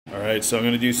Alright, so I'm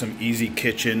going to do some easy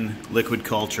kitchen liquid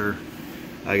culture.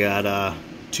 I got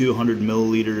 200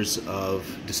 milliliters of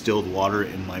distilled water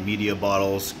in my media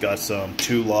bottles. Got some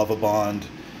 2 Lava Bond,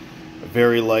 a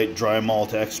very light dry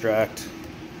malt extract.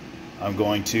 I'm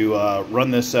going to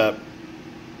run this at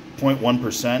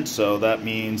 0.1%, so that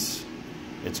means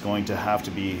it's going to have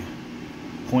to be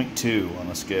 0.2 on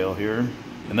the scale here.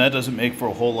 And that doesn't make for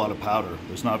a whole lot of powder.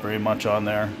 There's not very much on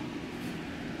there.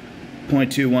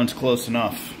 0.2 one's close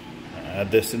enough. Add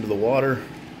this into the water.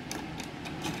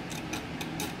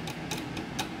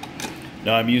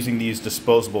 Now I'm using these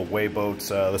disposable weigh boats.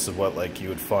 This is what like you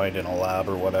would find in a lab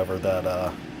or whatever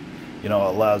that you know,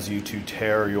 allows you to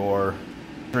tare your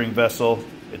measuring vessel.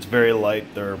 It's very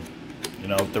light. They're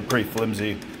pretty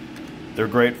flimsy. They're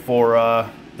great for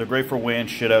weighing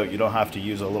shit out. You don't have to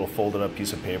use a little folded up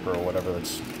piece of paper or whatever.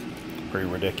 That's pretty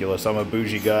ridiculous. I'm a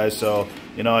bougie guy, so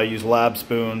you know, I use lab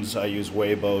spoons, I use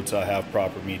weigh boats, I have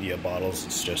proper media bottles.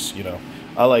 It's just, you know,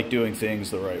 I like doing things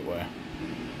the right way.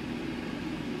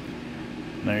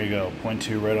 There you go,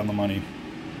 0.2 right on the money.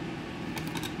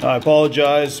 I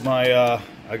apologize, I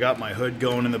got my hood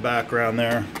going in the background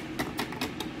there.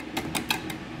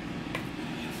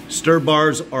 Stir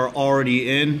bars are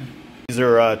already in. These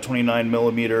are 29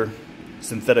 millimeter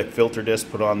synthetic filter disc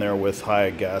put on there with high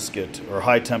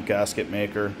temp gasket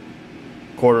maker,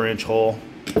 1/4 inch hole.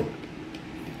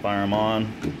 Fire them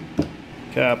on.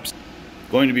 Caps.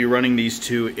 Going to be running these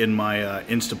two in my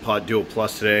Instapot Duo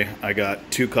Plus today. I got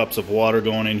 2 cups of water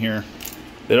going in here.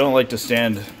 They don't like to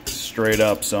stand straight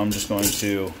up, so I'm just going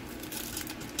to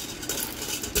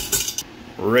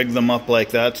rig them up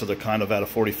like that so they're kind of at a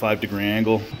 45-degree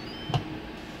angle.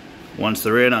 Once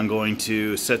they're in, I'm going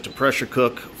to set to pressure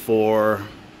cook for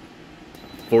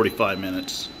 45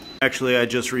 minutes. Actually, I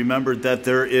just remembered that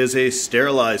there is a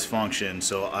sterilize function,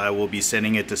 so I will be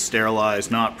setting it to sterilize,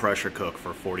 not pressure cook,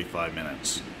 for 45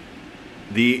 minutes.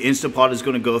 The Instapot is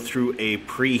going to go through a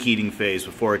preheating phase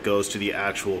before it goes to the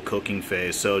actual cooking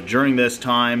phase. So during this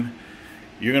time,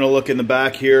 you're going to look in the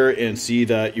back here and see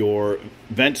that your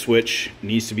vent switch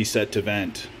needs to be set to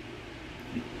vent.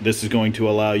 This is going to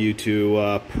allow you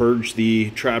to purge the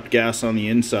trapped gas on the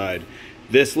inside.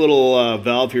 This little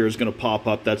valve here is going to pop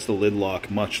up. That's the lid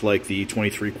lock, much like the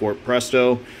 23 quart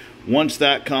Presto. Once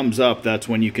that comes up, that's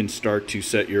when you can start to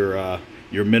set your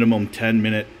minimum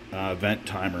 10-minute vent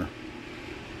timer.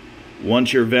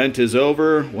 Once your vent is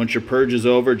over, once your purge is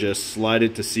over, just slide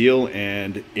it to seal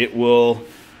and it will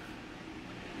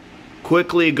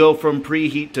quickly go from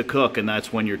preheat to cook, and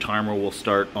that's when your timer will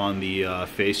start on the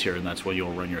face here, and that's when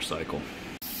you'll run your cycle.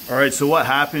 Alright, so what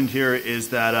happened here is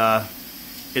that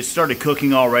it started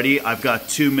cooking already. I've got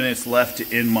 2 minutes left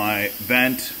in my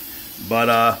vent,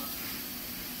 but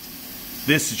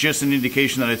this is just an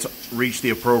indication that it's reached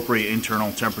the appropriate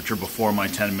internal temperature before my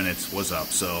 10 minutes was up.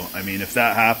 So, I mean, if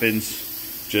that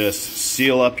happens, just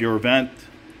seal up your vent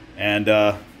and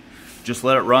just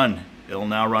let it run. It'll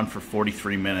now run for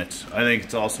 43 minutes. I think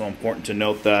it's also important to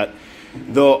note that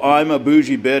though I'm a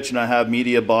bougie bitch and I have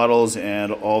media bottles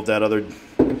and all of that other,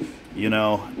 you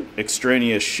know,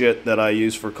 extraneous shit that I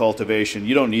use for cultivation,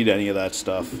 you don't need any of that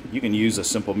stuff. You can use a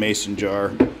simple mason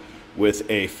jar with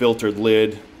a filtered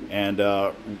lid and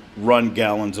run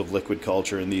gallons of liquid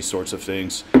culture and these sorts of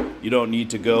things. You don't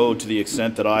need to go to the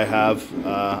extent that I have.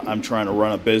 I'm trying to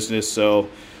run a business, so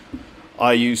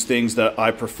I use things that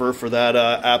I prefer for that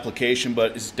application,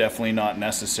 but it's definitely not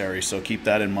necessary, so keep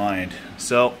that in mind.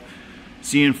 So,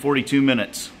 see you in 42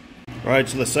 minutes. Alright,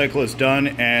 so the cycle is done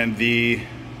and the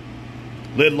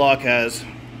lid lock has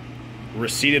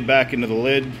receded back into the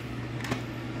lid.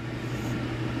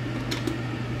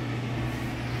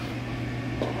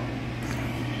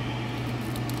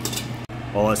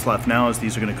 All that's left now is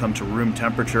these are going to come to room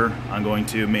temperature. I'm going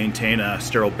to maintain a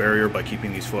sterile barrier by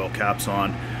keeping these foil caps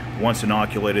on. Once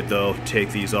inoculated though,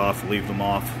 take these off, leave them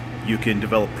off. You can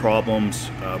develop problems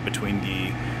between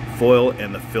the foil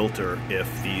and the filter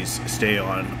if these stay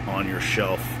on your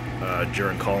shelf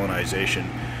during colonization.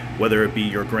 Whether it be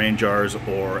your grain jars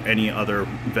or any other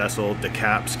vessel, the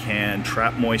caps can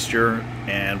trap moisture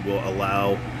and will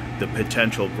allow the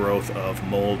potential growth of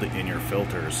mold in your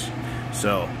filters.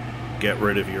 So get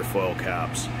rid of your foil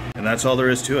caps. And that's all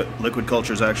there is to it. Liquid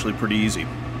culture is actually pretty easy.